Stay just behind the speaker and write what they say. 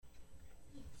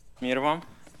Мир вам.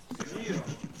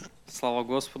 Слава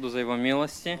Господу за Его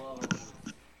милости.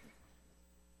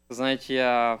 Знаете,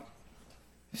 я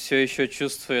все еще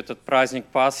чувствую этот праздник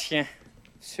Пасхи,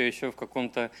 все еще в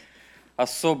каком-то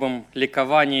особом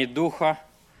ликовании духа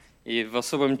и в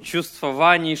особом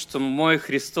чувствовании, что мой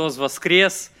Христос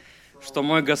воскрес, что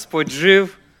мой Господь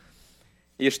жив,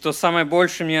 и что самое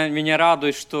больше меня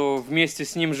радует, что вместе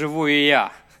с Ним живу и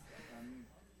я.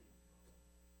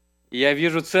 И я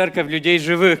вижу церковь людей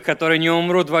живых, которые не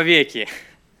умрут вовеки.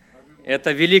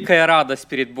 Это великая радость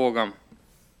перед Богом.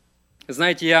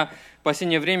 Знаете, я в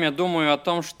последнее время думаю о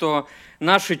том, что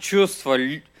наши чувства,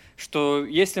 что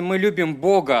если мы любим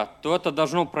Бога, то это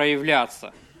должно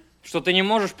проявляться. Что ты не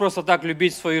можешь просто так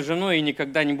любить свою жену и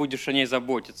никогда не будешь о ней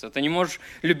заботиться. Ты не можешь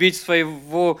любить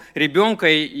своего ребенка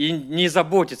и не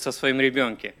заботиться о своем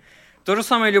ребенке. То же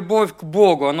самое любовь к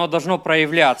Богу, оно должно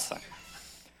проявляться.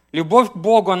 Любовь к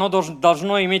Богу, оно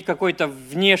должно иметь какое-то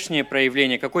внешнее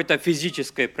проявление, какое-то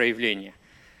физическое проявление.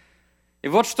 И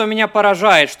вот что меня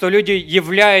поражает, что люди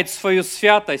являют свою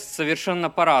святость совершенно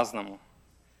по-разному.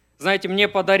 Знаете, мне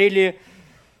подарили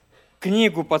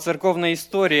книгу по церковной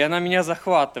истории, она меня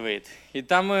захватывает. И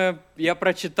там я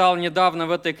прочитал недавно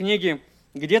в этой книге,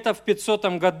 где-то в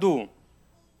 500 году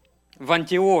в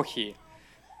Антиохии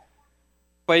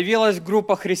появилась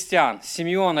группа христиан,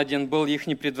 Симеон один был их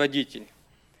предводитель,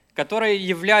 которые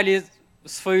являли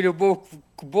свою любовь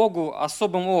к Богу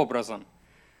особым образом.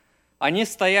 Они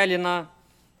строили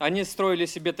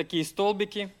себе такие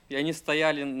столбики, и они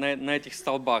стояли на этих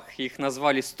столбах, их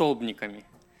назвали столбниками.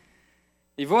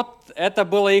 И вот это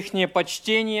было их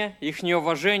почтение, их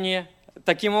уважение.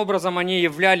 Таким образом они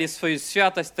являли свою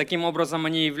святость, таким образом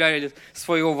они являли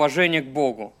свое уважение к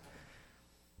Богу.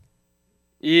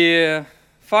 И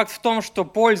факт в том, что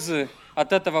пользы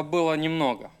от этого было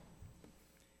немного.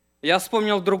 Я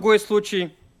вспомнил другой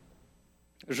случай.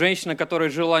 Женщина,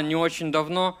 которая жила не очень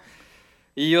давно,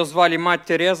 ее звали мать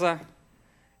Тереза,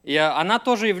 и она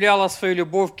тоже являла свою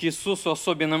любовь к Иисусу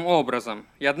особенным образом.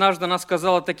 И однажды она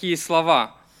сказала такие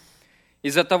слова: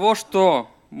 «Из-за того,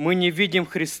 что мы не видим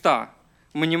Христа,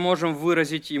 мы не можем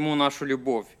выразить Ему нашу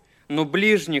любовь, но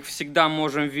ближних всегда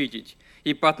можем видеть,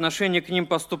 и по отношению к ним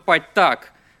поступать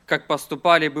так, как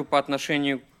поступали бы по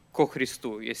отношению ко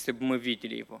Христу, если бы мы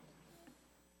видели Его».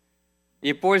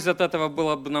 И пользы от этого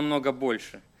было бы намного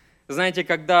больше. Знаете,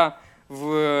 когда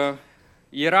в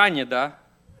Иране,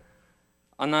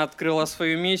 она открыла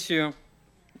свою миссию,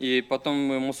 и потом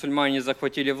мусульмане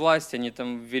захватили власть, они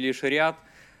там ввели шариат,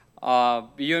 а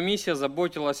ее миссия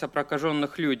заботилась о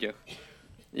прокаженных людях.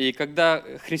 И когда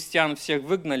христиан всех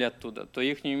выгнали оттуда, то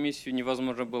их миссию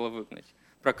невозможно было выгнать.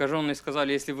 Прокаженные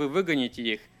сказали: если вы выгоните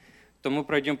их, то мы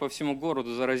пройдем по всему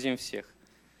городу, заразим всех.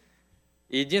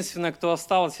 И единственное, кто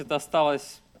осталось, это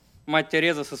осталась мать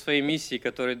Тереза со своей миссией,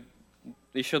 которая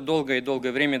еще долгое и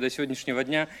долгое время до сегодняшнего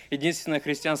дня, единственная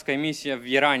христианская миссия в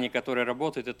Иране, которая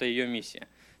работает, это ее миссия,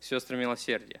 сестры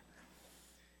милосердия.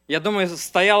 Я думаю,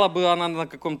 стояла бы она на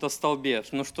каком-то столбе,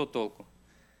 ну что толку?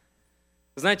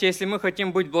 Знаете, если мы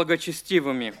хотим быть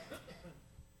благочестивыми,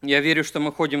 я верю, что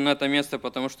мы ходим на это место,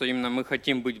 потому что именно мы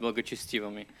хотим быть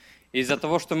благочестивыми. Из-за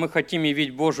того, что мы хотим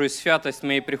явить Божию святость,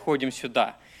 мы и приходим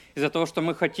сюда. Из-за того, что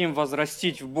мы хотим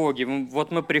возрастить в Боге. Вот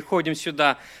мы приходим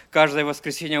сюда каждое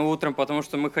воскресенье утром, потому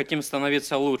что мы хотим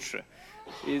становиться лучше.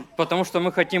 И потому что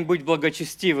мы хотим быть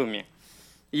благочестивыми.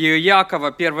 И Иакова,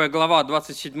 1 глава,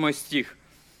 27 стих.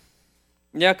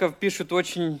 Иаков пишет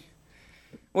очень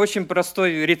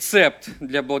простой рецепт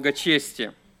для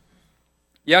благочестия.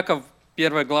 Иаков,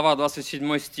 1 глава,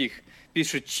 27 стих,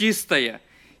 пишет: «Чистое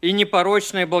и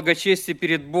непорочное благочестие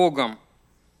перед Богом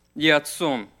и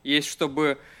Отцом есть,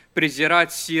 чтобы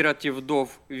презирать сирот и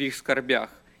вдов в их скорбях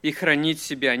и хранить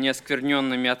себя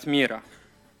неоскверненными от мира».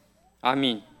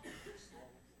 Аминь.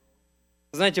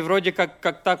 Знаете, вроде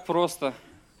как так просто.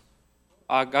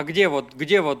 А где,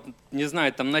 не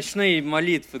знаю, там ночные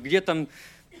молитвы, где там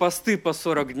посты по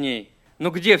 40 дней?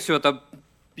 Ну где все это?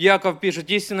 Иаков пишет: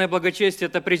 истинное благочестие –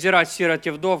 это презирать сирот и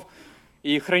вдов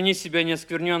и хранить себя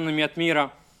неоскверненными от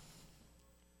мира.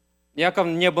 Иаков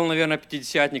не был, наверное,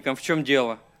 пятидесятником. В чем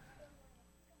дело?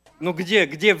 Ну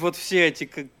где вот все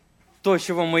эти, то,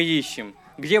 чего мы ищем?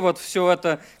 Где вот все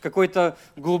это какое-то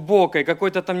глубокое,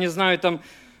 какое-то там, не знаю, там,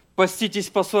 поститесь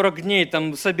по 40 дней,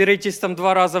 там, соберитесь там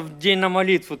 2 раза в день на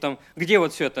молитву, там, где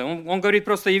вот все это? Он говорит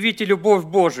просто: явите любовь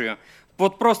Божию.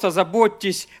 Вот просто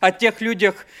заботьтесь о тех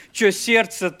людях, чье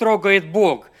сердце трогает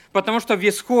Бог. Потому что в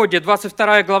Исходе,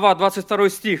 22 глава, 22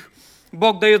 стих,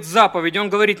 Бог дает заповедь. Он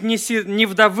говорит: ни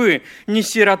вдовы, ни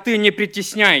сироты не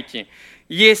притесняйте.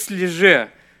 Если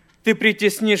же ты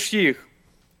притеснишь их,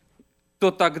 то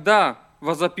тогда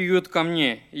возопьют ко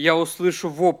мне, и я услышу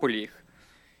вопль их.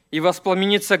 И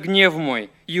воспламенится гнев мой,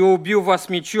 и убью вас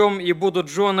мечом, и будут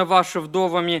жены ваши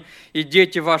вдовами, и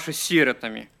дети ваши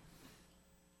сиротами».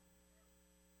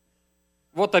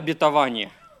 Вот обетование.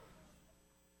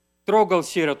 Трогал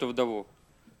сироту вдову.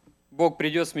 Бог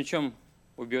придет с мечом,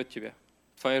 убьет тебя.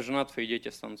 Твоя жена, твои дети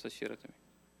останутся сиротами.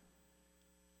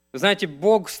 Вы знаете,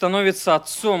 Бог становится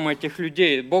отцом этих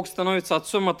людей, Бог становится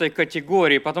отцом этой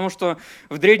категории, потому что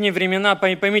в древние времена,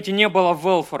 поймите, не было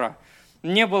велфора,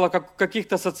 не было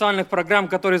каких-то социальных программ,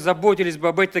 которые заботились бы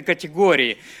об этой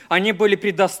категории. Они были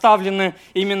предоставлены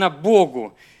именно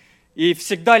Богу. И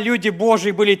всегда люди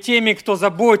Божьи были теми, кто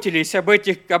заботились об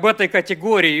этой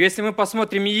категории. Если мы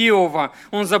посмотрим Иова,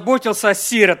 он заботился о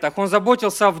сиротах, он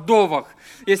заботился о вдовах.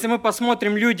 Если мы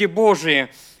посмотрим люди Божьи,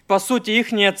 по сути, их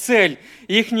цель,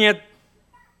 их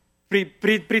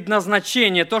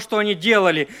предназначение, то, что они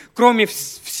делали, кроме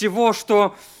всего,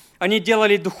 что они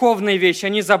делали духовные вещи,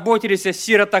 они заботились о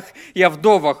сиротах и о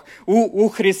вдовах. У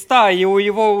Христа и у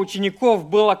его учеников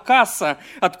была касса,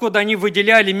 откуда они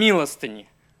выделяли милостыни.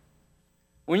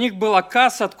 У них была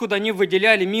касса, откуда они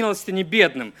выделяли милостыни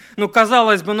бедным.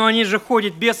 Казалось бы, они же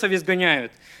ходят, бесов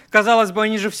изгоняют. Казалось бы,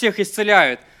 они же всех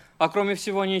исцеляют. А кроме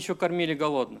всего, они еще кормили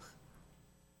голодных.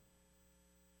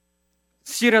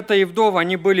 Сирота и вдова,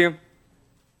 они были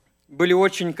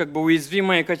очень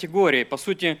уязвимой категорией. По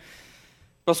сути,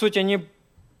 они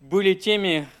были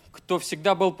теми, кто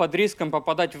всегда был под риском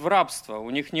попадать в рабство. У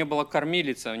них не было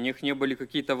кормилицы, у них не были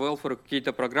какие-то велфоры,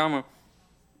 какие-то программы.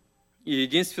 И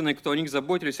единственные, кто о них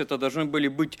заботились, это должны были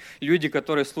быть люди,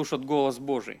 которые слушают голос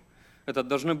Божий. Это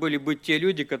должны были быть те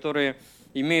люди, которые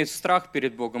имеют страх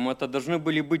перед Богом. Это должны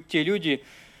были быть те люди,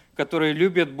 которые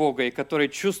любят Бога и которые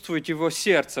чувствуют Его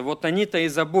сердце. Вот они-то и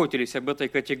заботились об этой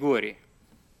категории.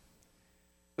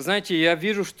 Знаете, я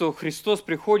вижу, что Христос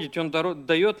приходит, Он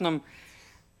дает нам,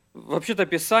 вообще-то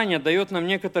Писание дает нам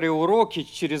некоторые уроки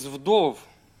через вдов.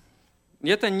 И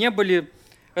это не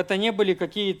были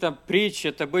какие-то притчи,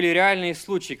 это были реальные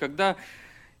случаи, когда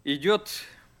идет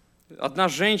одна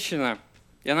женщина,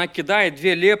 и она кидает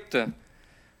 2 лепты.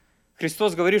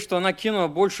 Христос говорит, что она кинула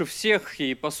больше всех,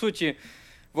 и по сути,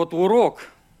 вот урок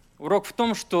в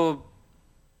том, что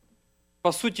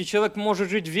по сути человек может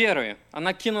жить верой.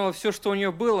 Она кинула все, что у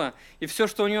нее было, и все,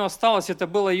 что у нее осталось, это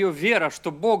была ее вера,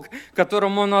 что Бог,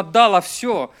 которому она отдала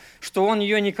все, что Он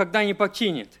ее никогда не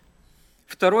покинет.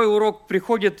 Второй урок: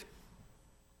 приходит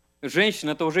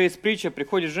женщина, это уже из притчи,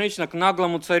 приходит женщина к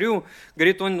наглому царю,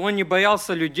 говорит, он не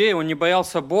боялся людей, он не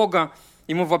боялся Бога,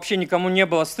 ему вообще никому не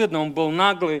было стыдно, он был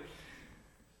наглый.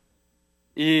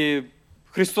 И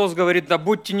Христос говорит, да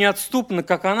будьте неотступны,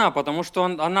 как она, потому что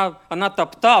она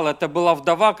топтала, это была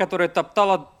вдова, которая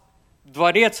топтала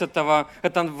дворец этого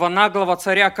наглого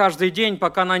царя каждый день,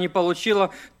 пока она не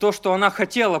получила то, что она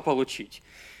хотела получить.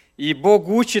 И Бог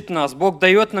учит нас, Бог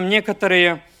дает нам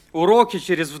некоторые уроки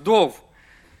через вдов.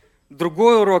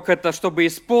 Другой урок – это чтобы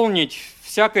исполнить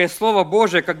всякое Слово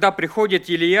Божие, когда приходит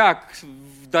Илия к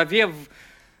вдове в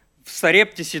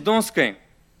Сарепте Сидонской.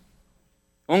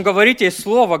 Он говорит ей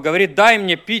слово, говорит, дай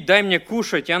мне пить, дай мне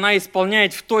кушать, и она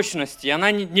исполняет в точности,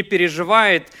 она не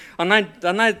переживает, она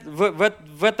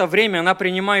в это время она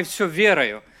принимает все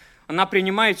верою. Она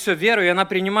принимает все верою, и она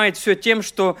принимает все тем,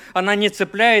 что она не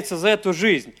цепляется за эту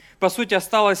жизнь. По сути,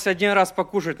 осталось один раз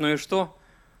покушать, ну и что?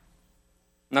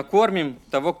 Накормим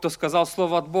того, кто сказал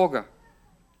слово от Бога.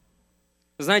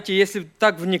 Знаете, если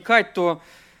так вникать, то,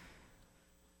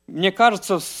 мне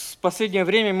кажется, в последнее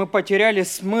время мы потеряли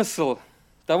смысл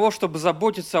того, чтобы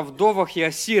заботиться о вдовах и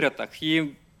о сиротах.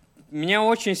 И меня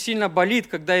очень сильно болит,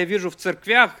 когда я вижу в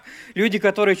церквях люди,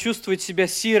 которые чувствуют себя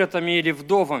сиротами или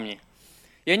вдовами.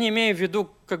 Я не имею в виду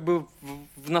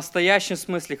в настоящем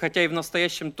смысле, хотя и в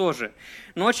настоящем тоже.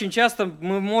 Но очень часто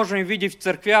мы можем видеть в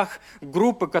церквях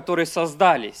группы, которые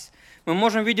создались. Мы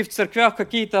можем видеть в церквях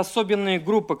какие-то особенные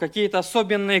группы, какие-то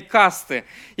особенные касты.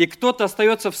 И кто-то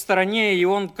остается в стороне, и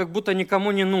он как будто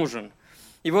никому не нужен.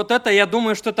 И вот это, я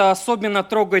думаю, что это особенно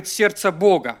трогает сердце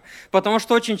Бога. Потому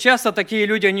что очень часто такие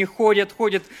люди, они ходят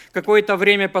какое-то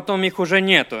время, потом их уже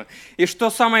нету. И что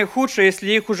самое худшее,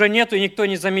 если их уже нету, и никто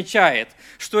не замечает,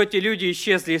 что эти люди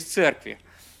исчезли из церкви.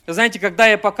 Знаете, когда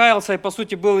я покаялся и, по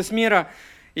сути, был из мира,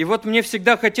 и вот мне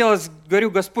всегда хотелось, говорю,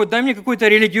 Господь, дай мне какую-то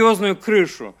религиозную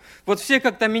крышу. Вот все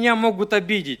как-то меня могут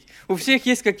обидеть. У всех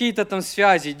есть какие-то там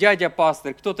связи, дядя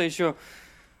пастырь, кто-то еще.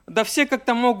 Да все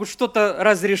как-то могут что-то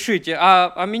разрешить,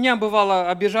 а меня, бывало,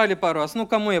 обижали пару раз. Ну,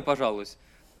 кому я пожалуюсь?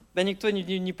 Да никто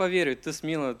не поверит, ты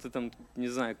смело, ты там, не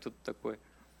знаю, кто ты такой.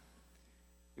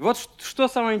 И вот что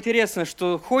самое интересное,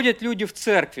 что ходят люди в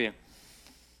церкви.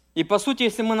 И, по сути,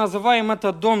 если мы называем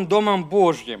это домом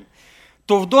Божьим,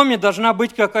 то в доме должна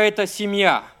быть какая-то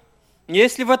семья.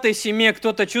 Если в этой семье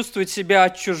кто-то чувствует себя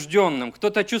отчужденным,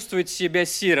 кто-то чувствует себя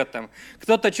сиротом,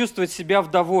 кто-то чувствует себя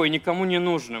вдовой, никому не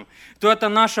нужным, то это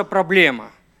наша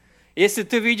проблема. Если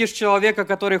ты видишь человека,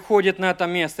 который ходит на это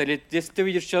место, или если ты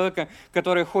видишь человека,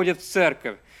 который ходит в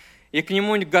церковь, и к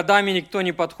нему годами никто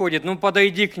не подходит, ну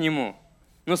подойди к нему,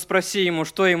 ну спроси ему,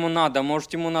 что ему надо,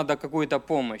 может ему надо какую-то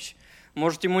помощь.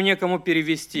 Может, ему некому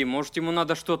перевести, может, ему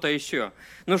надо что-то еще.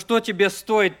 Но что тебе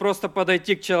стоит просто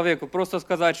подойти к человеку, просто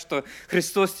сказать, что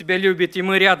Христос тебя любит, и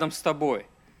мы рядом с тобой?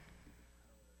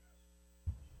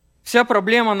 Вся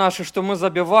проблема наша, что мы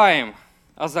забиваем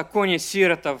о законе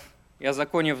сиротов и о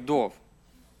законе вдов.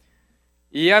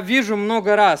 И я вижу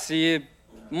много раз, и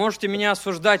можете меня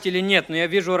осуждать или нет, но я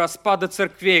вижу распады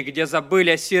церквей, где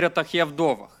забыли о сиротах и о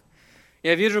вдовах.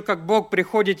 Я вижу, как Бог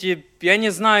приходит, и я не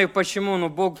знаю почему, но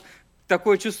Бог...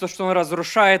 Такое чувство, что Он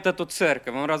разрушает эту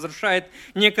церковь, Он разрушает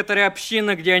некоторые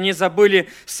общины, где они забыли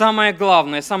самое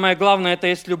главное. Самое главное – это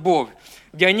есть любовь.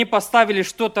 Где они поставили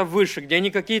что-то выше, где они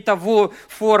какие-то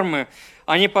формы,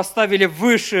 они поставили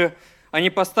выше,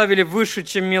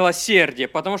 чем милосердие.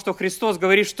 Потому что Христос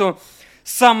говорит, что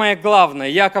самое главное,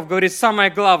 Яков говорит, самое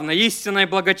главное, истинное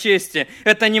благочестие –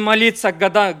 это не молиться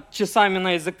часами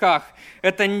на языках,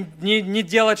 это не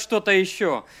делать что-то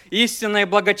еще. Истинное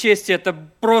благочестие – это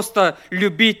просто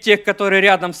любить тех, которые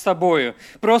рядом с тобою,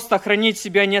 просто хранить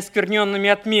себя неоскверненными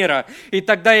от мира. И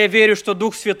тогда я верю, что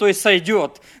Дух Святой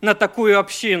сойдет на такую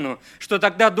общину, что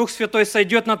тогда Дух Святой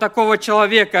сойдет на такого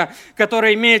человека,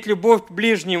 который имеет любовь к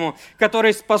ближнему,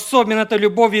 который способен эту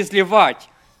любовь изливать.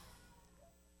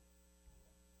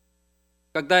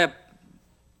 Когда я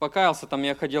покаялся,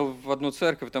 я ходил в одну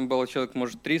церковь, там было человек,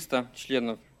 может, 300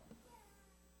 членов.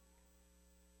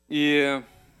 И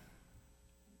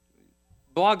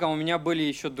благо у меня были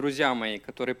еще друзья мои,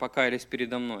 которые покаялись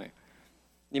передо мной.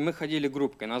 И мы ходили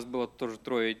группкой, нас было тоже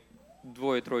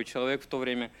двое-трое человек в то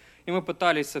время. И мы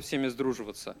пытались со всеми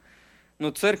сдруживаться.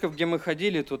 Но церковь, где мы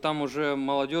ходили, то там уже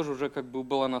молодежь уже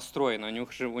была настроена,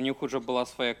 у них уже была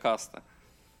своя каста.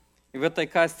 И в этой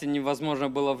касте невозможно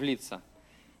было влиться.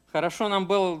 Хорошо, нам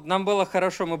было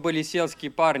хорошо, мы были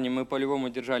сельские парни, мы по-любому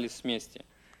держались вместе.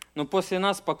 Но после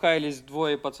нас покаялись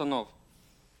двое пацанов.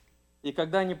 И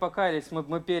когда они покаялись,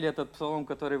 мы пели этот псалом,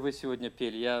 который вы сегодня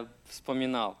пели, я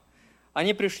вспоминал.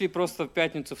 Они пришли просто в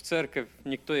пятницу в церковь,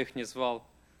 никто их не звал.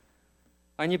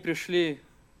 Они пришли,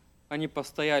 они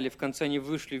постояли, в конце они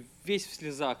вышли, весь в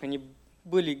слезах. Им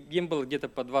было где-то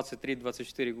по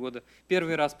 23-24 года.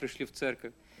 Первый раз пришли в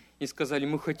церковь и сказали,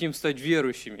 мы хотим стать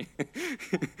верующими.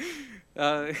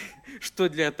 Что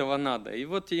для этого надо? И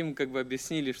вот им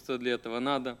объяснили, что для этого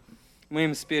надо. Мы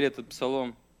им спели этот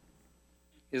псалом.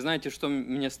 И знаете, что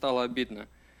мне стало обидно?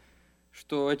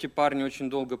 Что эти парни очень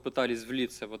долго пытались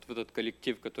влиться в этот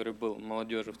коллектив, который был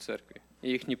молодежи в церкви.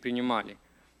 И их не принимали.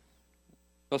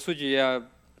 По сути, я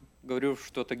говорю,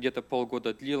 что это где-то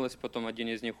полгода длилось, потом один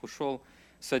из них ушел.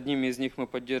 С одним из них мы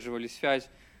поддерживали связь,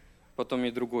 потом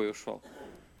и другой ушел.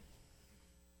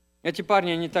 Эти парни,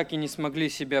 они так и не смогли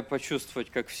себя почувствовать,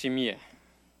 как в семье.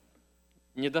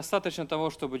 Недостаточно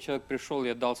того, чтобы человек пришел и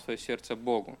отдал свое сердце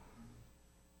Богу.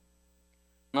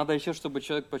 Надо еще, чтобы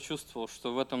человек почувствовал,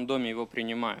 что в этом доме его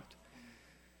принимают.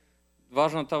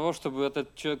 Важно того, чтобы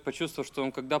этот человек почувствовал, что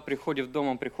он, когда приходит в дом,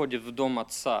 он приходит в дом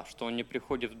отца, что он не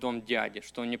приходит в дом дяди,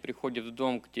 что он не приходит в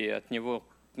дом, где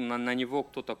на него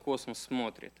кто-то косом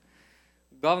смотрит.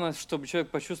 Главное, чтобы человек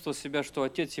почувствовал себя, что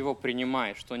Отец его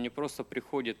принимает, что он не просто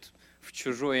приходит в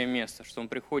чужое место, что он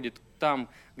приходит там,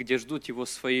 где ждут его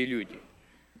свои люди.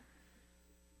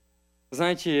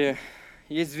 Знаете,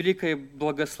 есть великое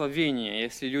благословение,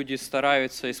 если люди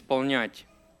стараются исполнять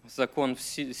закон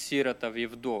сиротов и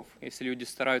вдов, если люди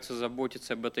стараются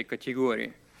заботиться об этой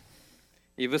категории.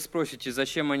 И вы спросите,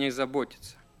 зачем о них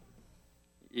заботиться?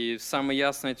 И самый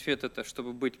ясный ответ – это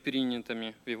чтобы быть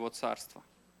принятыми в Его Царство.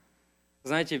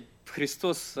 Знаете,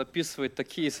 Христос описывает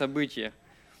такие события,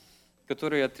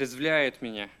 которые отрезвляют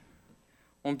меня.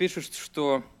 Он пишет,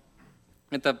 что,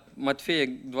 это Матфея,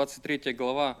 23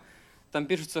 глава, там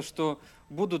пишется, что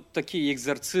будут такие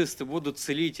экзорцисты, будут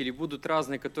целители, будут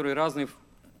разные, которые разные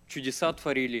чудеса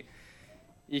творили.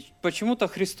 И почему-то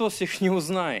Христос их не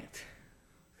узнает.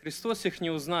 Христос их не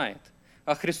узнает.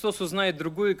 А Христос узнает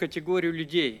другую категорию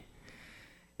людей.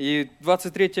 И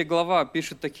 23 глава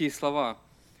пишет такие слова.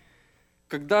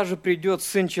 «Когда же придет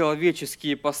Сын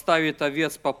Человеческий и поставит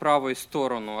овец по правую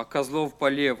сторону, а козлов по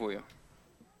левую?»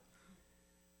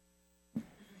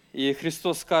 И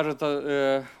Христос скажет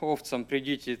овцам,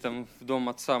 придите в дом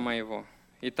Отца моего.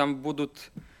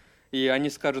 И они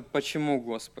скажут, почему,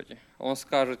 Господи? Он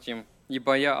скажет им,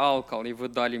 ибо я алкал, и вы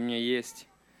дали мне есть.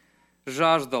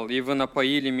 жаждал, и вы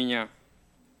напоили меня.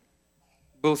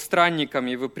 Был странником,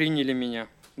 и вы приняли меня.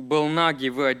 Был наг, и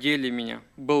вы одели меня.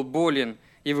 Был болен,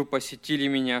 и вы посетили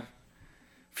меня.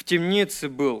 В темнице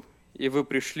был, и вы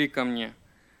пришли ко мне.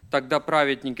 Тогда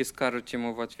праведники скажут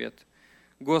ему в ответ: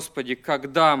 Господи,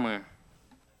 когда мы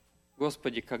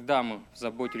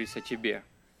заботились о Тебе?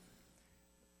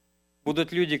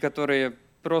 Будут люди, которые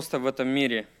просто в этом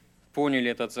мире поняли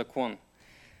этот закон.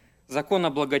 Закон о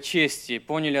благочестии,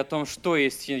 поняли о том, что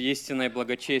есть истинное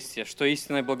благочестие, что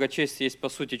истинное благочестие есть, по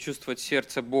сути, чувствовать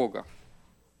сердце Бога.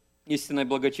 Истинное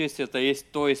благочестие – это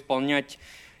есть то исполнять,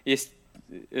 есть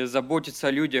заботиться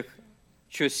о людях,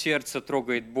 что сердце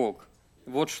трогает Бог.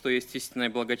 Вот что есть истинное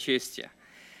благочестие.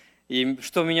 И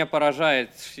что меня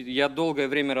поражает, я долгое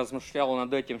время размышлял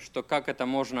над этим, что как это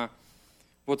можно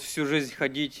вот всю жизнь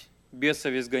ходить,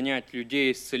 бесов изгонять,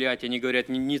 людей исцелять. Они говорят: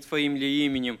 не твоим ли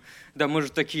именем? Да мы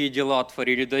же такие дела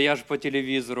творили, да я же по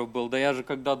телевизору был, да я же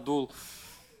когда дул,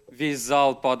 весь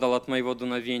зал падал от моего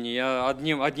дуновения. Я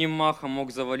одним махом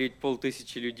мог завалить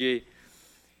 500 людей.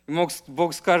 И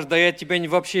Бог скажет: да я тебя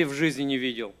вообще в жизни не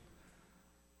видел.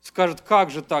 Скажет: как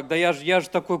же так? Да я же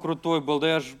такой крутой был,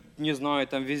 да я же, не знаю,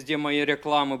 там везде мои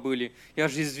рекламы были, я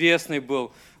же известный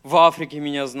был, в Африке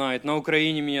меня знают, на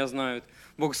Украине меня знают.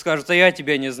 Бог скажет: а я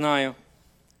тебя не знаю.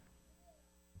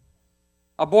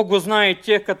 А Бог узнает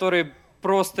тех, которые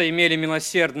просто имели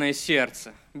милосердное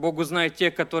сердце. Бог узнает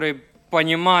тех, которые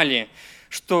понимали,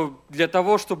 что для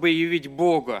того, чтобы явить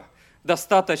Бога,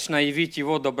 достаточно явить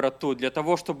Его доброту. Для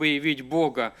того, чтобы явить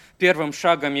Бога, первым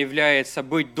шагом является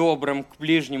быть добрым к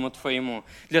ближнему твоему.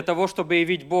 Для того, чтобы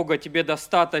явить Бога, тебе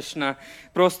достаточно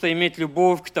просто иметь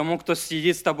любовь к тому, кто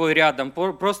сидит с тобой рядом,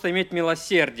 просто иметь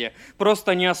милосердие,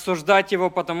 просто не осуждать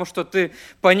его, потому что ты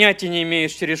понятия не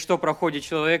имеешь, через что проходит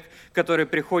человек, который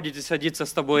приходит и садится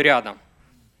с тобой рядом.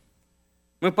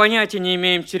 Мы понятия не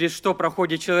имеем, через что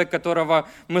проходит человек, которого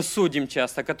мы судим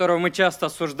часто, которого мы часто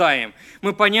осуждаем.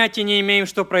 Мы понятия не имеем,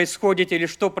 что происходит или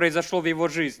что произошло в его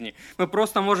жизни. Мы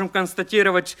просто можем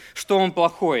констатировать, что он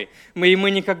плохой. Мы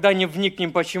никогда не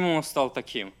вникнем, почему он стал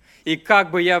таким. И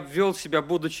как бы я вел себя,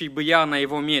 будучи бы я на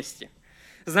его месте.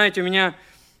 Знаете, у меня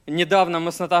недавно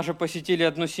мы с Наташей посетили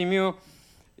одну семью,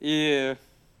 и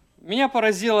меня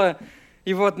поразило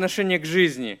его отношение к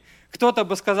жизни. Кто-то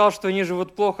бы сказал, что они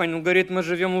живут плохо, он говорит: мы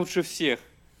живем лучше всех.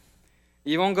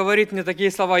 И он говорит мне такие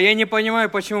слова: я не понимаю,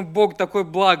 почему Бог такой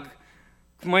благ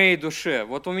к моей душе.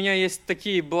 Вот у меня есть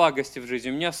такие благости в жизни,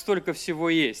 у меня столько всего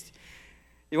есть.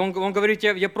 И он говорит: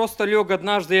 я просто лег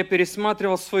однажды, я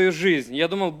пересматривал свою жизнь. Я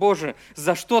думал: Боже,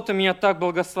 за что ты меня так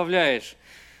благословляешь?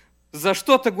 За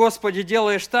что ты, Господи,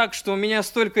 делаешь так, что у меня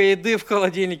столько еды в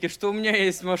холодильнике, что у меня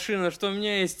есть машина, что у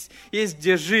меня есть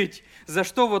где жить? За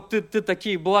что вот ты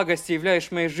такие благости являешь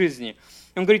в моей жизни?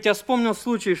 Он говорит: я вспомнил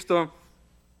случай, что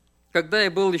когда я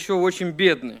был еще очень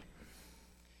бедный,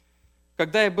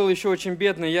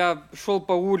 я шел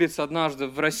по улице однажды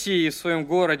в России, в своем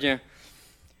городе,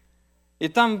 и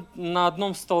там на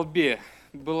одном столбе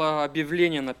было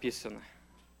объявление написано.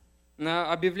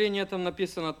 На объявлении этом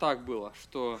написано так было,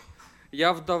 что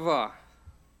я вдова,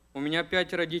 у меня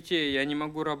 5 детей, я не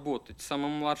могу работать.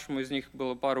 Самому младшему из них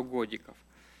было пару годиков.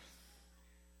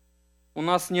 У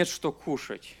нас нет что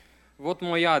кушать. Вот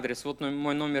мой адрес, вот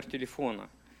мой номер телефона.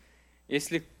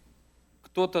 Если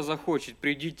кто-то захочет,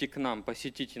 придите к нам,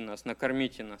 посетите нас,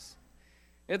 накормите нас.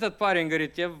 Этот парень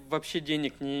говорит: я вообще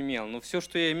денег не имел. Но все,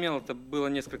 что я имел, это было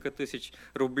несколько тысяч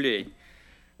рублей.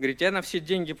 Говорит: я на все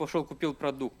деньги пошел, купил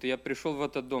продукты. Я пришел в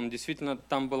этот дом, действительно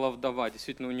там была вдова,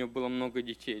 действительно у нее было много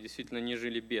детей, действительно они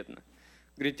жили бедно.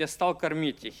 Говорит: я стал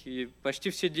кормить их, и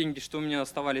почти все деньги, что у меня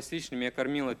оставались лишними, я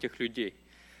кормил этих людей.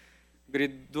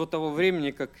 Говорит: до того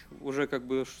времени, как уже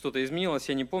что-то изменилось,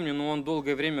 я не помню, но он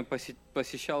долгое время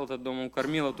посещал этот дом, он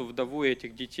кормил эту вдову и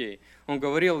этих детей. Он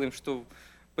говорил им, что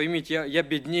поймите, я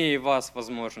беднее вас,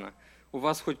 возможно. У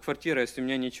вас хоть квартира, если у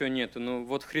меня ничего нету. Но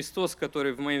вот Христос,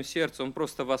 который в моем сердце, Он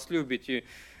просто вас любит. И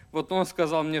вот Он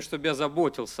сказал мне, чтобы я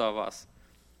заботился о вас.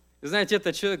 И знаете,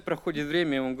 этот человек проходит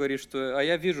время, и он говорит, что а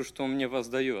я вижу, что Он мне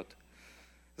воздает.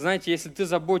 Знаете, если ты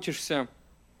заботишься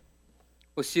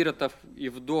о сиротах и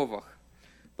вдовах,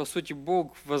 по сути,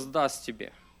 Бог воздаст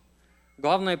тебе.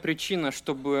 Главная причина,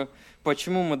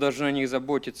 почему мы должны о них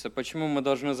заботиться, почему мы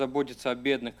должны заботиться о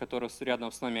бедных, которые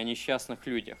рядом с нами, о несчастных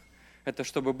людях. Это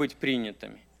чтобы быть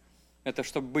принятыми. Это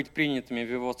чтобы быть принятыми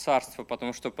в Его Царство,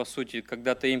 потому что, по сути,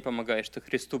 когда ты им помогаешь, ты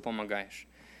Христу помогаешь.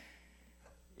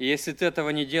 И если ты этого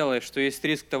не делаешь, то есть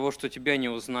риск того, что тебя не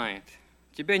узнает.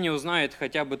 Тебя не узнает,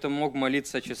 хотя бы ты мог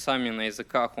молиться часами на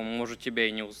языках, он может тебя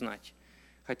и не узнать.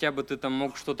 Хотя бы ты там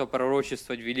мог что-то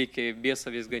пророчествовать великое,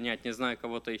 бесов изгонять, не знаю,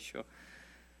 кого-то еще.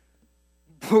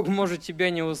 Бог может тебя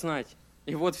не узнать.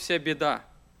 И вот вся беда.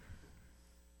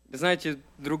 Знаете,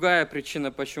 другая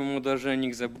причина, почему мы должны о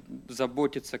них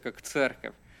заботиться, как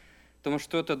церковь. Потому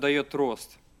что это дает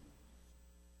рост.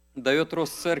 Дает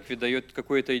рост церкви, дает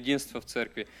какое-то единство в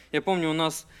церкви. Я помню, у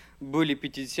нас были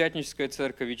пятидесятническая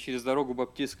церковь и через дорогу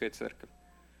баптистская церковь.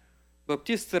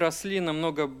 Баптисты росли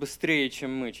намного быстрее,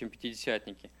 чем мы, чем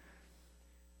пятидесятники.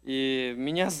 И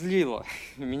меня злило.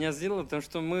 Меня злило, потому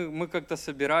что мы как-то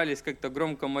собирались, как-то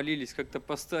громко молились, как-то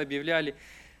посты объявляли.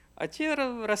 А те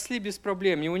росли без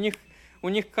проблем. И у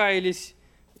них каялись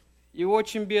и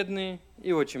очень бедные,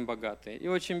 и очень богатые. И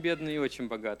очень бедные, и очень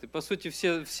богатые. По сути,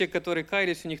 все, которые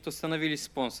каялись, у них то становились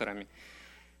спонсорами.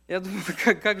 Я думаю,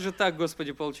 как же так,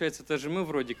 Господи, получается? Это же мы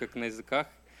вроде как на языках.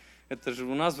 Это же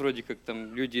у нас вроде как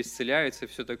там люди исцеляются и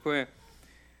все такое.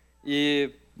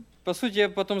 И по сути, я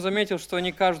потом заметил, что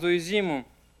они каждую зиму,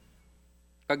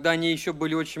 когда они еще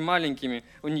были очень маленькими,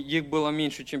 их было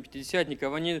меньше, чем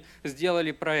пятидесятников, они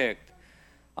сделали проект.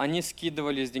 Они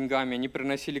скидывали с деньгами, они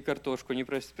приносили картошку, они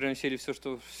приносили все,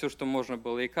 что можно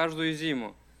было. И каждую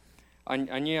зиму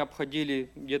они обходили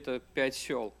где-то 5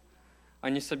 сел.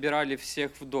 Они собирали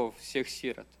всех вдов, всех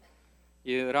сирот.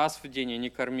 И раз в день они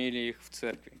кормили их в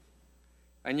церкви.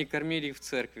 Они кормили их в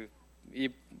церкви.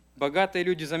 И богатые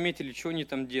люди заметили, что они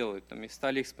там делают, и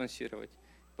стали их спонсировать.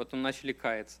 Потом начали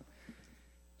каяться.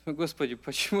 Господи,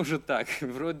 почему же так?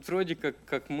 Вроде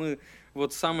как мы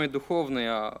вот самые духовные,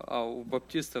 а у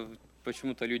баптистов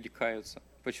почему-то люди каются.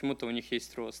 Почему-то у них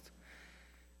есть рост.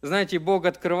 Знаете, Бог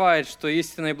открывает, что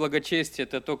истинное благочестие –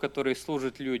 это то, которое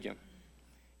служит людям.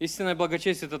 Истинное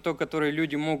благочестие – это то, которое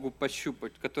люди могут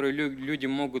пощупать, которое люди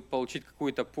могут получить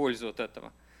какую-то пользу от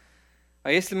этого.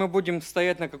 А если мы будем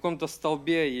стоять на каком-то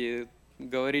столбе и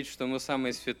говорить, что мы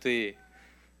самые святые,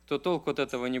 то толку от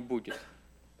этого не будет.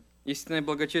 Истинное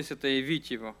благочестие – это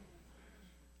явить его.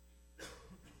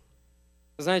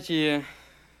 Знаете,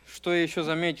 что я еще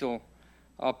заметил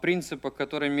о принципах,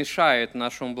 которые мешают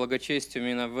нашему благочестию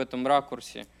именно в этом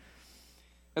ракурсе?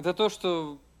 Это то,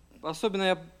 что,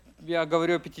 особенно я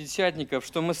говорю о пятидесятниках,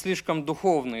 что мы слишком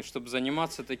духовные, чтобы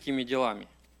заниматься такими делами.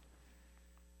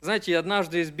 Знаете,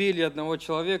 однажды избили одного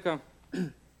человека,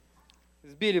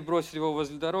 избили, бросили его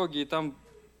возле дороги, и там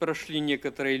прошли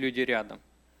некоторые люди рядом.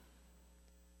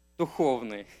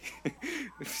 Духовные.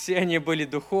 Все они были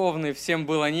духовные, всем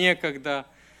было некогда.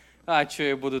 А что,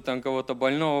 я буду там кого-то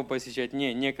больного посещать?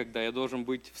 Некогда, я должен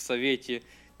быть в совете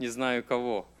не знаю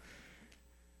кого.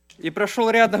 И прошел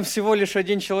рядом всего лишь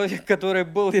один человек, который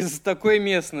был из такой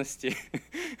местности,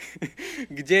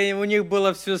 где у них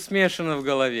было все смешано в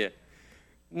голове.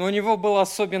 Но у него была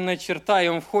особенная черта, и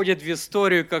он входит в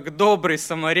историю как добрый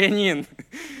самарянин.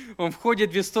 Он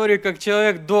входит в историю как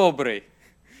человек добрый.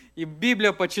 И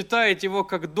Библия почитает его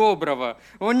как доброго.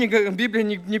 Библия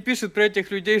не пишет про этих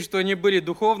людей, что они были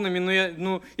духовными,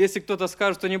 но если кто-то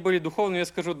скажет, что они были духовными, я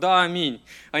скажу, да, аминь.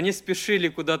 Они спешили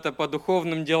куда-то по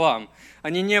духовным делам.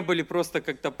 Они не были просто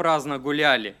как-то праздно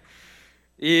гуляли.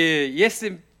 И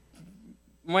если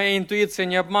моя интуиция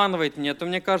не обманывает меня, то,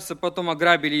 мне кажется, потом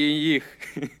ограбили и их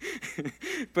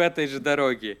по этой же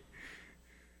дороге.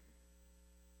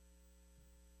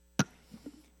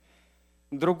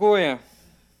 Другое,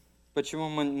 почему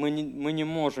мы не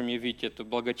можем явить это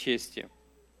благочестие.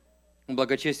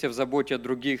 Благочестие в заботе о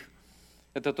других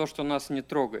 – это то, что нас не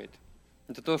трогает.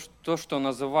 Это то, что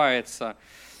называется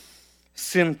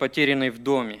 «сын, потерянный в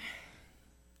доме».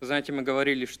 Вы знаете, мы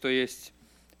говорили, что есть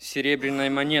серебряная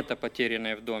монета,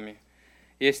 потерянная в доме.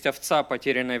 Есть овца,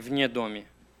 потерянная вне дома.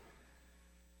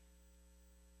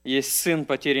 Есть сын,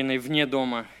 потерянный вне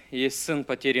дома. Есть сын,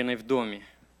 потерянный в доме.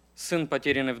 Сын,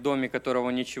 потерянный в доме,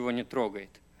 которого ничего не трогает.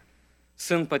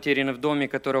 Сын, потерянный в доме,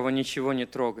 которого ничего не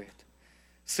трогает.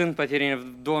 Сын, потерянный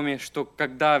в доме, что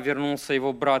когда вернулся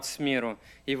его брат с миру,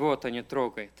 его-то не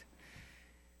трогает.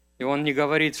 И он не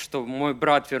говорит, что мой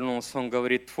брат вернулся, он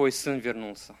говорит, твой сын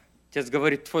вернулся. Отец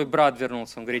говорит, твой брат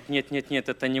вернулся. Он говорит, нет,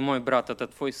 это не мой брат, это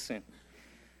твой сын.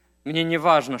 Мне не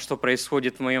важно, что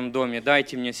происходит в моем доме.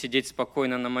 Дайте мне сидеть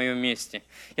спокойно на моем месте.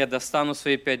 Я достану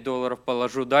свои $5,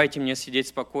 положу. Дайте мне сидеть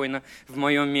спокойно в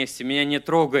моем месте. Меня не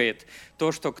трогает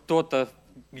то, что кто-то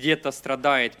где-то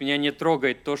страдает. Меня не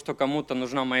трогает то, что кому-то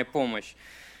нужна моя помощь.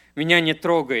 Меня не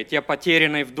трогает. Я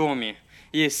потерянный в доме.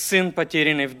 Есть сын,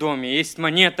 потерянный в доме. Есть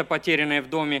монета, потерянная в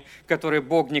доме, которую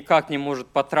Бог никак не может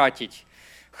потратить.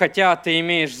 Хотя ты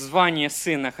имеешь звание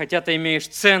сына, хотя ты имеешь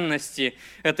ценности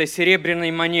этой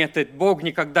серебряной монеты, Бог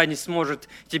никогда не сможет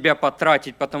тебя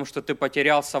потратить, потому что ты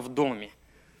потерялся в доме.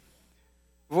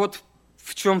 Вот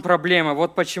в чем проблема.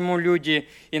 Вот почему люди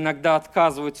иногда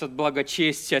отказываются от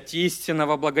благочестия, от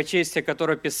истинного благочестия,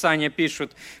 которое Писание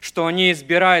пишут, что они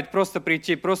избирают просто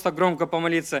прийти, просто громко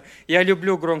помолиться. Я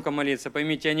люблю громко молиться,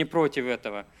 поймите, я не против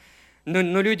этого.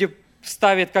 Но люди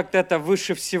ставят как-то это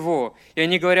выше всего. И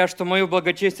они говорят, что мое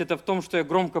благочестие это в том, что я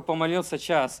громко помолился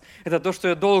час. Это то, что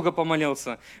я долго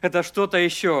помолился. Это что-то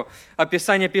еще. А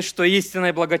Писание пишет, что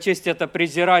истинное благочестие это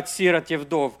презирать сирот и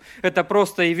вдов. Это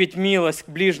просто явить милость к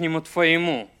ближнему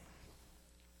твоему.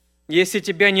 Если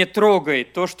тебя не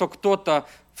трогает то, что кто-то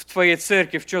в твоей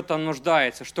церкви в чем-то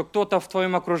нуждается, что кто-то в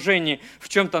твоем окружении в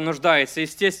чем-то нуждается,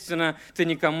 естественно, ты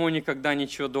никому никогда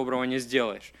ничего доброго не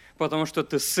сделаешь, потому что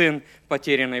ты сын,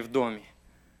 потерянный в доме.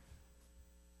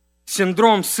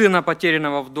 Синдром сына,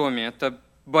 потерянного в доме – это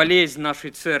болезнь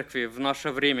нашей церкви в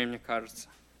наше время, мне кажется.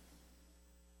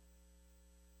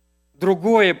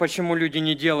 Другое, почему люди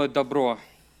не делают добро,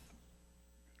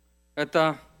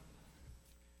 это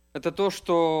то,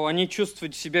 что они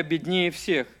чувствуют себя беднее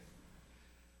всех.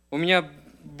 У меня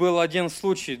был один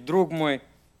случай, друг мой,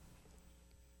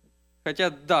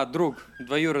 друг,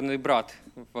 двоюродный брат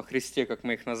во Христе, как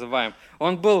мы их называем.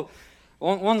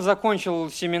 Он закончил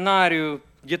семинарию,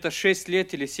 где-то 6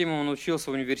 лет или 7 он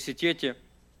учился в университете.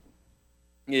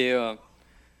 И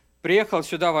приехал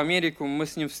сюда, в Америку, мы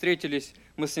с ним встретились,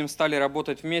 мы с ним стали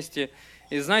работать вместе.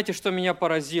 И знаете, что меня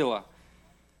поразило?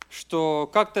 Что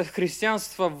как-то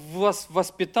христианство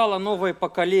воспитало новое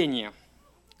поколение.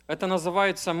 Это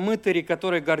называется мытари,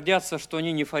 которые гордятся, что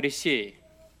они не фарисеи.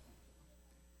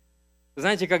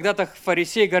 Знаете, когда-то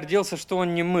фарисей гордился, что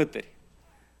он не мытарь.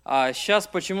 А сейчас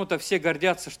почему-то все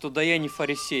гордятся, что да я не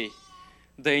фарисей.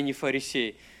 Да я не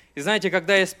фарисей. И знаете,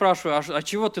 когда я спрашиваю, а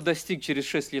чего ты достиг через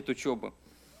 6 лет учебы?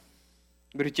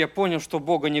 Говорит, я понял, что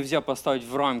Бога нельзя поставить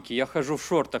в рамки. Я хожу в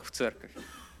шортах в церковь.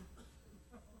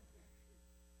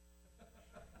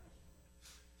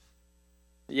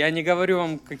 Я не говорю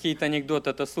вам какие-то анекдоты,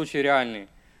 это случай реальный.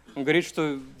 Он говорит,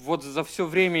 что вот за все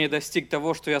время я достиг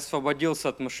того, что я освободился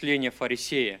от мышления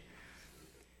фарисея.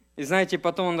 И знаете,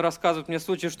 потом он рассказывает мне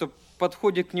случай, что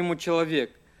подходит к нему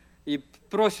человек и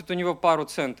просит у него пару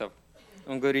центов.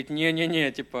 Он говорит,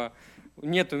 не-не-не,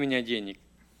 нет у меня денег.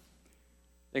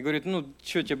 Я говорю,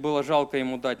 что тебе было жалко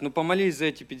ему дать? Помолись за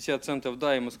эти 50 центов,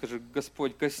 дай ему, скажи,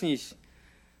 Господь, коснись.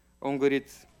 Он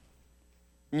говорит,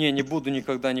 не буду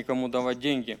никогда никому давать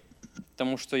деньги,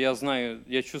 потому что я знаю,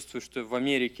 я чувствую, что в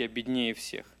Америке я беднее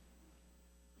всех.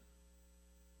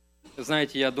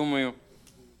 Знаете, я думаю,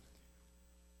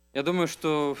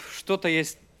 что что-то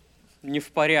есть не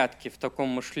в порядке в таком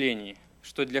мышлении,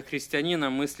 что для христианина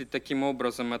мыслить таким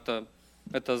образом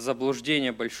это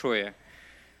заблуждение большое.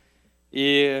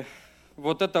 И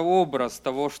вот это образ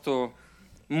того, что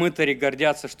мытари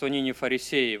гордятся, что они не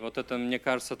фарисеи, вот это, мне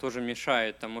кажется, тоже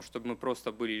мешает тому, чтобы мы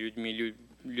просто были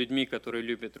людьми, которые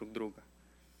любят друг друга.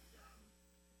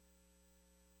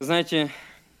 Знаете,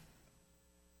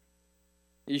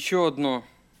 еще одно,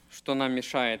 что нам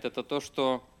мешает, это то,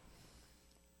 что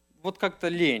вот как-то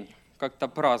лень, как-то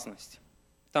праздность.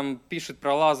 Там пишет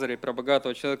про Лазаря, про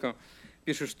богатого человека,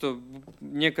 пишет, что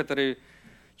некоторый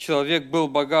человек был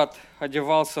богат,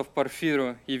 одевался в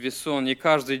парфиру и весон, и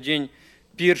каждый день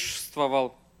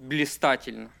пиршествовал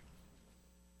блистательно.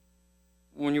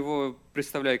 У него,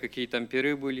 представляю, какие там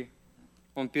пиры были.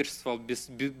 Он пиршествовал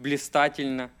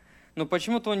блистательно. Но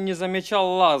почему-то он не замечал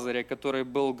Лазаря, который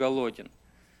был голоден.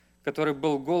 Который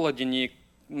был голоден, и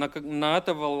на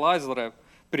этого Лазаря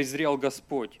презрел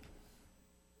Господь.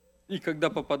 И когда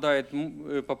попадает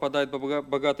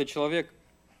богатый человек,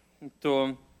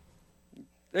 то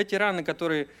эти раны,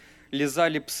 которые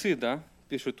лизали псы,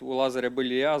 пишут, у Лазаря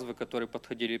были язвы, которые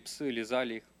подходили псы,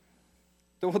 лизали их,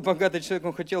 то вот богатый человек,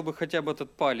 он хотел бы хотя бы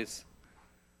этот палец,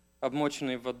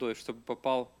 обмоченный водой, чтобы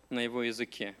попал на его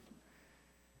языке.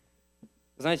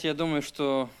 Знаете, я думаю,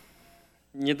 что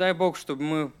не дай Бог, чтобы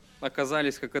мы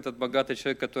оказались как этот богатый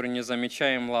человек, который не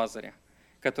замечаем Лазаря,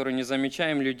 который не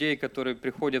замечаем людей, которые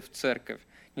приходят в церковь,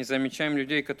 не замечаем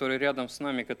людей, которые рядом с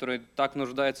нами, которые так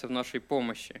нуждаются в нашей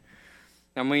помощи.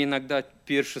 А мы иногда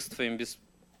пиршествуем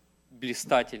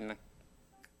блистательно.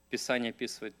 Писание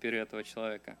описывает пиры этого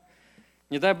человека.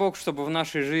 Не дай Бог, чтобы в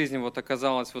нашей жизни вот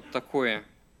оказалось вот такое.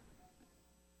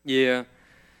 И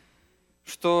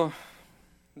что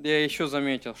я еще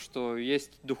заметил, что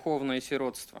есть духовное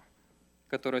сиротство,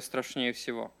 которое страшнее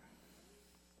всего.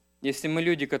 Если мы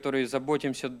люди, которые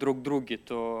заботимся друг о друге,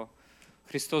 то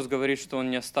Христос говорит, что Он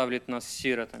не оставит нас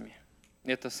сиротами.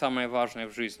 Это самое важное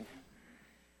в жизни.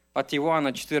 От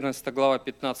Иоанна 14 глава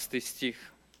 15 стих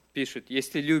пишет: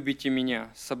 «Если любите Меня,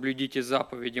 соблюдите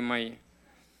заповеди Мои.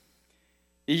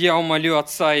 И Я умолю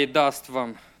Отца и даст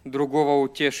вам другого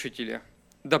утешителя,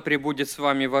 да пребудет с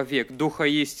вами вовек, Духа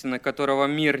истины, которого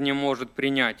мир не может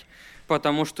принять,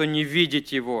 потому что не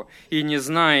видите Его и не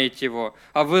знаете Его,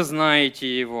 а вы знаете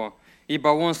Его, ибо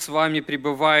Он с вами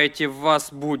пребывает и в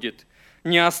вас будет.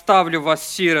 Не оставлю вас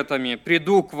сиротами,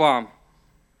 приду к вам.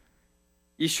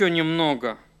 Еще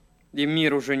немного, и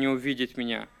мир уже не увидит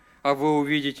меня, а вы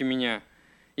увидите меня,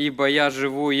 ибо я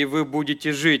живу, и вы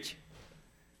будете жить.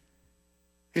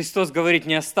 Христос говорит,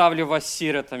 не оставлю вас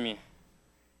сиротами.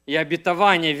 И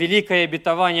обетование, великое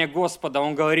обетование Господа,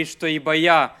 Он говорит, что ибо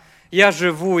я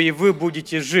живу, и вы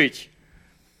будете жить.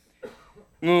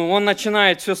 Он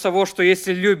начинает все с того, что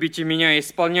если любите меня,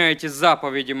 исполняете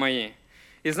заповеди мои.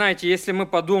 И знаете, если мы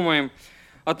подумаем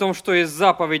о том, что есть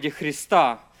заповеди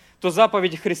Христа, то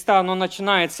заповедь Христа, оно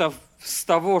начинается с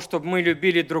того, чтобы мы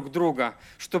любили друг друга,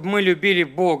 чтобы мы любили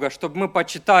Бога, чтобы мы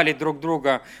почитали друг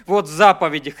друга. Вот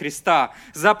заповеди Христа.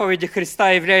 Заповеди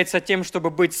Христа являются тем,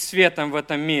 чтобы быть светом в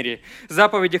этом мире.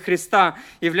 Заповеди Христа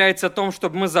являются тем,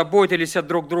 чтобы мы заботились о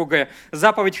друг друге.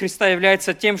 Заповедь Христа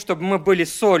является тем, чтобы мы были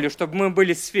солью, чтобы мы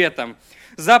были светом.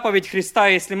 Заповедь Христа,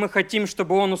 если мы хотим,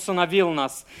 чтобы Он усыновил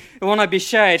нас, Он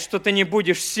обещает, что ты не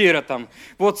будешь сиротом.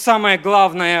 Вот самое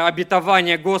главное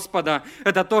обетование Господа,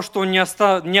 это то, что Он не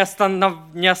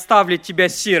оставит тебя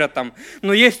сиротом.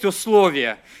 Но есть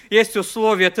условия,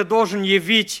 ты должен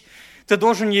явить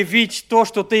то,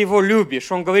 что ты Его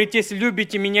любишь. Он говорит, если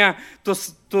любите меня, то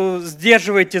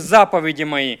сдерживайте заповеди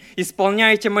мои,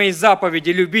 исполняйте мои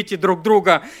заповеди, любите друг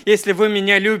друга, если вы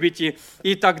меня любите,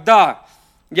 и тогда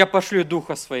я пошлю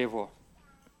Духа Своего.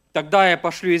 Тогда я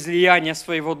пошлю излияние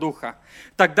Своего Духа.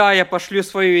 Тогда я пошлю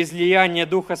свое излияние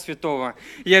Духа Святого.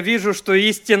 Я вижу, что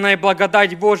истинная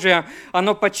благодать Божия,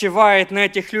 она почивает на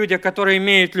этих людях, которые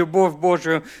имеют любовь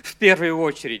Божию в первую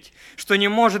очередь. Что не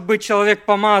может быть человек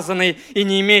помазанный и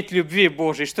не иметь любви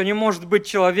Божией. Что не может быть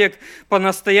человек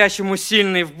по-настоящему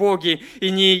сильный в Боге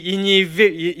и не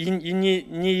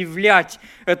являть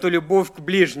эту любовь к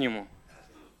ближнему.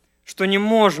 Что не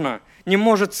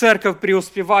может церковь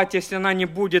преуспевать, если она не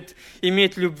будет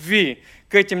иметь любви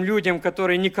к этим людям,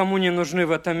 которые никому не нужны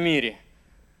в этом мире.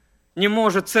 Не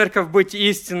может церковь быть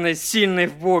истинной, сильной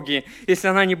в Боге, если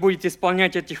она не будет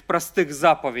исполнять этих простых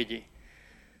заповедей.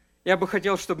 Я бы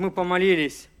хотел, чтобы мы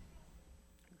помолились,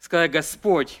 сказать: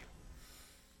 Господь,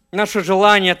 наше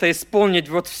желание – это исполнить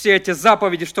вот все эти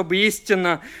заповеди, чтобы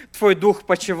истинно Твой Дух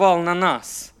почивал на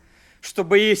нас.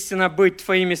 Чтобы истинно быть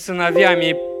Твоими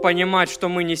сыновьями и понимать, что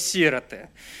мы не сироты.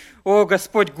 О,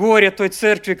 Господь, горе той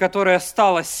церкви, которая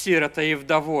осталась сиротой и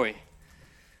вдовой.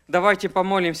 Давайте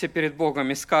помолимся перед Богом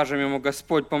и скажем Ему: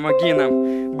 Господь, помоги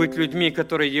нам быть людьми,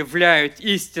 которые являют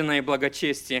истинное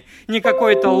благочестие. Не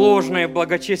какое-то ложное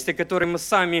благочестие, которое мы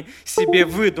сами себе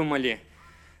выдумали.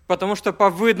 Потому что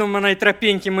по выдуманной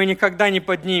тропинке мы никогда не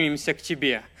поднимемся к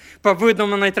Тебе. По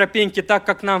выдуманной тропинке, так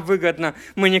как нам выгодно,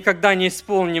 мы никогда не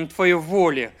исполним Твою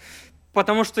волю.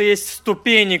 Потому что есть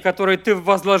ступени, которые Ты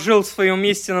возложил в Своем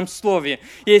истинном Слове.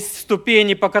 Есть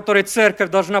ступени, по которой церковь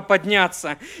должна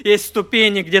подняться. Есть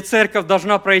ступени, где церковь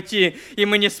должна пройти. И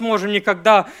мы не сможем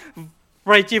никогда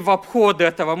пройти в обход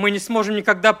этого. Мы не сможем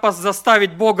никогда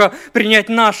заставить Бога принять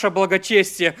наше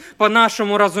благочестие по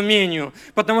нашему разумению.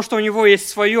 Потому что у Него есть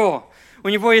свое. У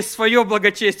Него есть свое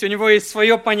благочестие, у Него есть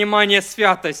свое понимание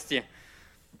святости.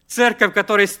 Церковь,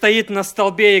 которая стоит на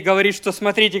столбе и говорит, что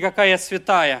смотрите, какая я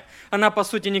святая, она, по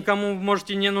сути, никому, может,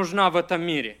 и не нужна в этом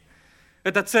мире.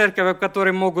 Это церковь, в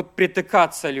которой могут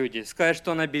притыкаться люди, сказать,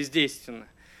 что она бездейственна.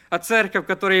 А церковь,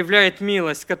 которая являет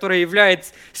милость, которая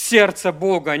являет сердце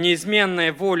Бога,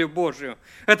 неизменную волю Божию.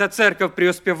 Это церковь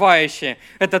преуспевающая,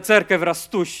 это церковь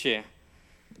растущая.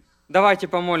 Давайте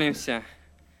помолимся.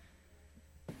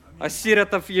 О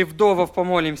сиротов и вдовов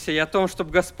помолимся, и о том, чтобы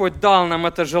Господь дал нам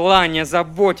это желание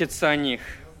заботиться о них.